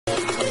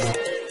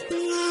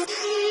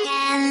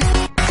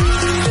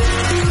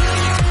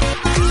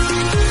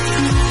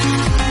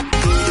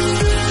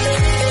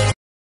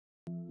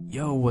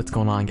what's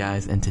going on,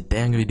 guys, and today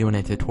I'm going to be doing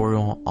a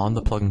tutorial on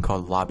the plugin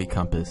called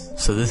LobbyCompass.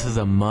 So this is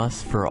a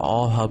must for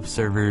all hub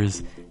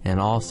servers and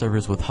all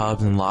servers with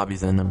hubs and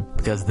lobbies in them,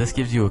 because this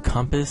gives you a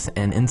compass,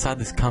 and inside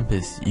this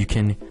compass you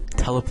can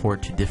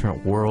teleport to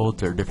different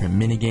worlds or different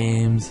mini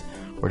games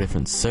or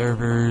different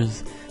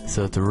servers.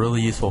 So it's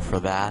really useful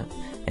for that,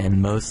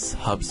 and most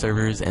hub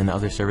servers and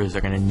other servers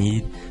are going to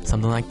need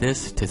something like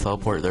this to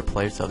teleport their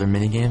players to other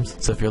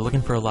minigames. So if you're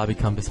looking for a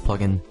LobbyCompass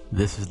plugin,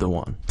 this is the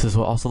one. So this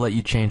will also let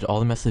you change all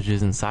the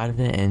messages inside of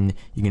it, and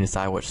you can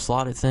decide which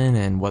slot it's in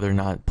and whether or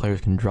not players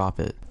can drop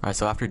it. Alright,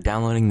 so after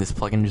downloading this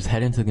plugin, just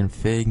head into the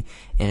config,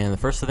 and the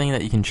first thing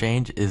that you can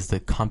change is the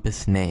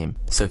compass name.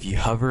 So if you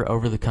hover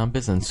over the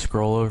compass and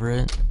scroll over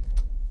it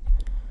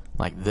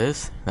like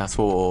this, that's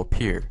what will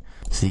appear.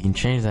 So you can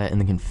change that in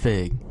the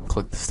config.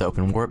 Click this to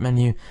open warp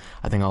menu.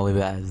 I think I'll leave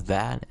that as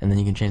that, and then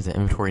you can change the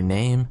inventory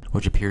name,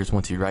 which appears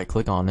once you right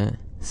click on it.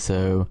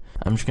 So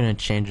I'm just going to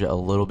change it a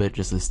little bit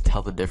just to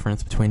tell the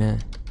difference between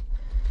it.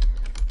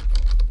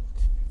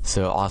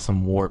 So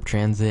awesome warp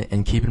transit,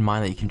 and keep in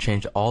mind that you can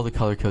change all the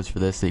color codes for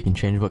this, so you can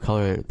change what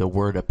color the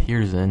word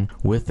appears in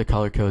with the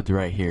color codes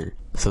right here.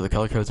 So the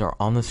color codes are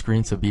on the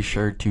screen, so be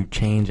sure to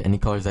change any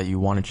colors that you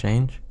want to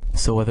change.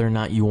 So whether or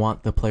not you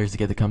want the players to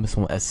get the compass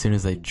as soon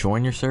as they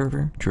join your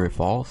server, true or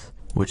false,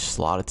 which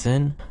slot it's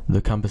in,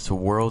 the compass to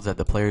worlds that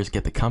the players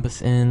get the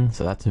compass in,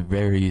 so that's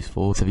very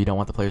useful. So if you don't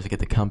want the players to get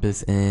the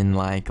compass in,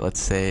 like, let's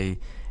say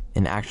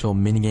an actual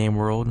minigame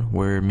world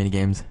where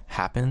minigames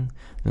happen,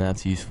 then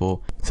that's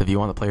useful. So if you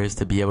want the players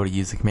to be able to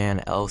use the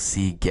command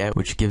lcget,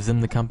 which gives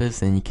them the compass,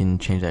 then you can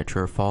change that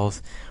true or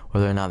false,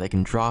 whether or not they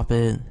can drop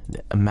it,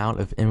 the amount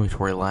of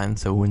inventory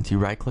lines. So once you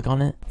right click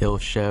on it, it'll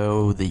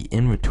show the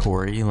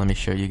inventory. Let me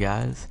show you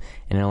guys,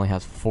 and it only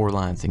has 4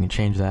 lines, so you can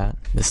change that.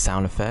 The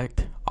sound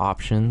effect,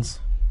 options,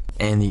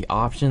 and the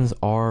options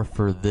are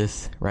for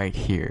this right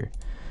here.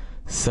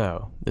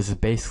 So this is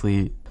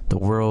basically the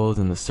worlds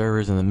and the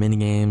servers and the mini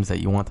games that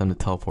you want them to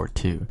teleport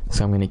to.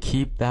 So I'm going to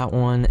keep that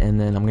one, and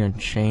then I'm going to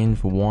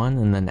change one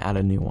and then add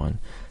a new one.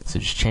 So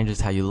just change this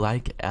how you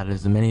like, add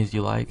as many as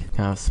you like.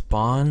 Kind of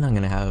spawn, I'm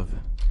going to have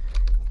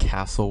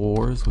Castle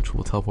Wars, which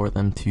will teleport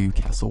them to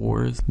Castle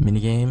Wars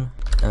minigame,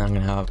 and I'm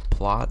going to have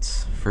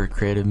plots for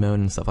creative mode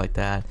and stuff like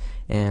that.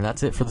 And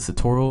that's it for this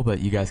tutorial, but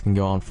you guys can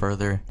go on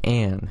further,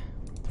 and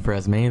for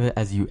as many of it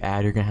as you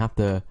add, you're going to have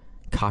to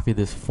copy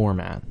this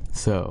format.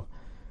 So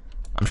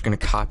I'm just going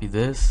to copy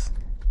this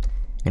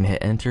and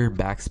hit enter,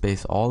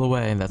 backspace all the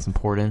way, and that's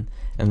important,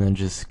 and then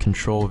just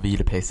control V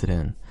to paste it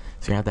in.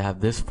 So you're going to have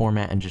this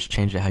format and just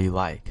change it how you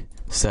like.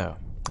 So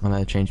I'm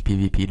going to change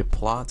PvP to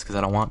plots because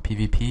I don't want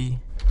PvP.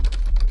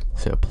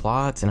 So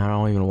plots, and I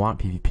don't even want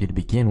PvP to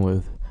begin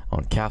with. I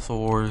want Castle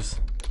Wars.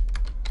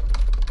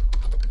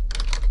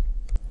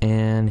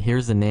 And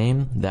here's the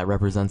name that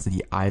represents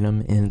the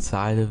item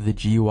inside of the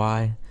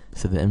GUI,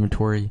 so the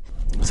inventory.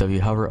 So if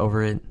you hover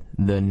over it,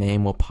 the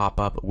name will pop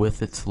up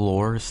with its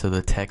lore, so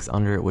the text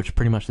under it, which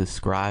pretty much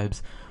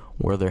describes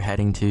where they're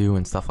heading to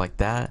and stuff like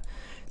that.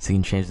 So you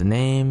can change the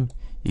name,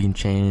 you can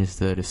change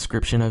the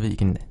description of it, you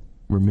can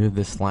remove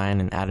this line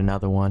and add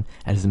another one,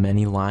 add as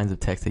many lines of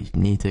text that you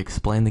need to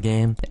explain the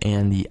game,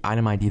 and the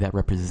item ID that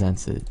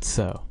represents it.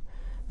 So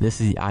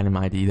this is the item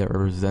ID that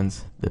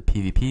represents the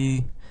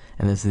PvP,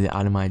 and this is the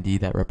item ID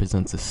that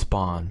represents the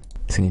spawn.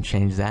 So you can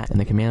change that, and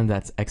the command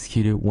that's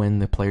executed when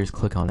the players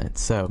click on it.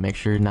 So make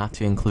sure not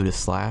to include a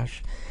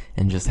slash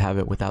and just have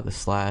it without the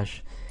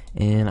slash.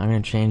 And I'm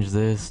going to change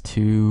this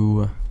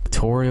to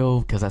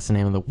tutorial because that's the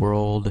name of the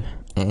world,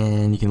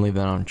 and you can leave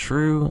that on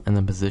true, and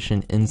then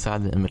position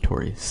inside the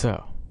inventory.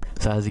 So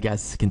as you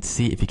guys can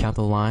see, if you count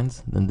the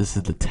lines, then this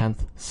is the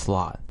 10th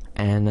slot,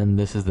 and then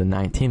this is the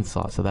 19th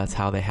slot. So that's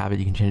how they have it.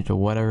 You can change it to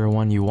whatever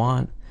one you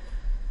want.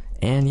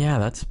 And yeah,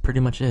 that's pretty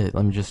much it.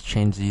 Let me just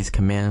change these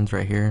commands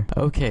right here.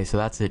 Okay, so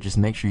that's it. Just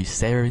make sure you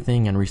save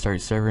everything and restart your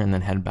server, and then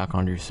head back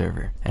onto your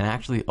server. And I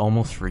actually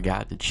almost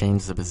forgot to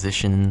change the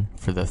position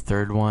for the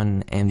third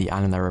one and the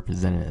item that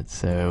represented it.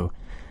 So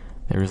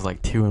there was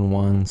like 2 in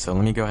 1. So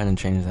let me go ahead and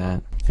change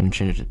that. I'm going to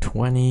change it to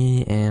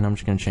 20, and I'm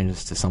just going to change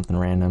this to something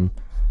random.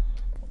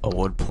 A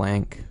wood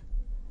plank.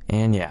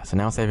 And yeah, so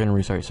now save it and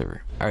restart your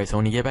server. Alright, so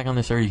when you get back on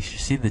the server, you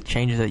should see the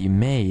changes that you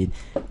made.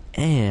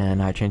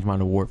 And I changed mine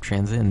to warp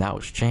transit, and that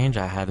was changed.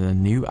 I had a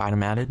new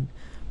item added,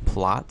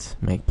 plot,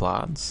 make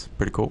plots,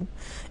 pretty cool.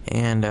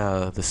 And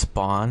the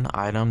spawn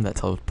item that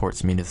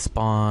teleports me to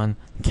spawn,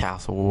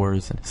 Castle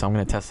Wars. So I'm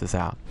going to test this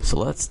out. So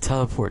let's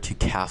teleport to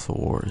Castle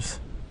Wars.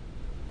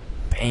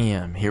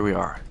 Bam, here we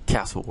are,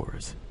 Castle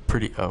Wars.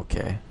 Pretty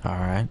okay,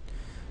 alright.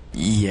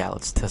 Yeah,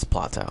 let's test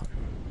plots out.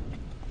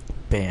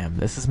 Bam,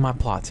 this is my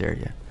plots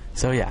area.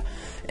 So yeah,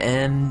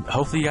 and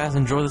hopefully you guys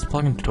enjoy this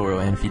plugin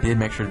tutorial, and if you did,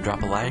 make sure to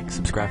drop a like,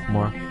 subscribe for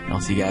more, and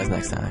I'll see you guys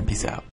next time. Peace out.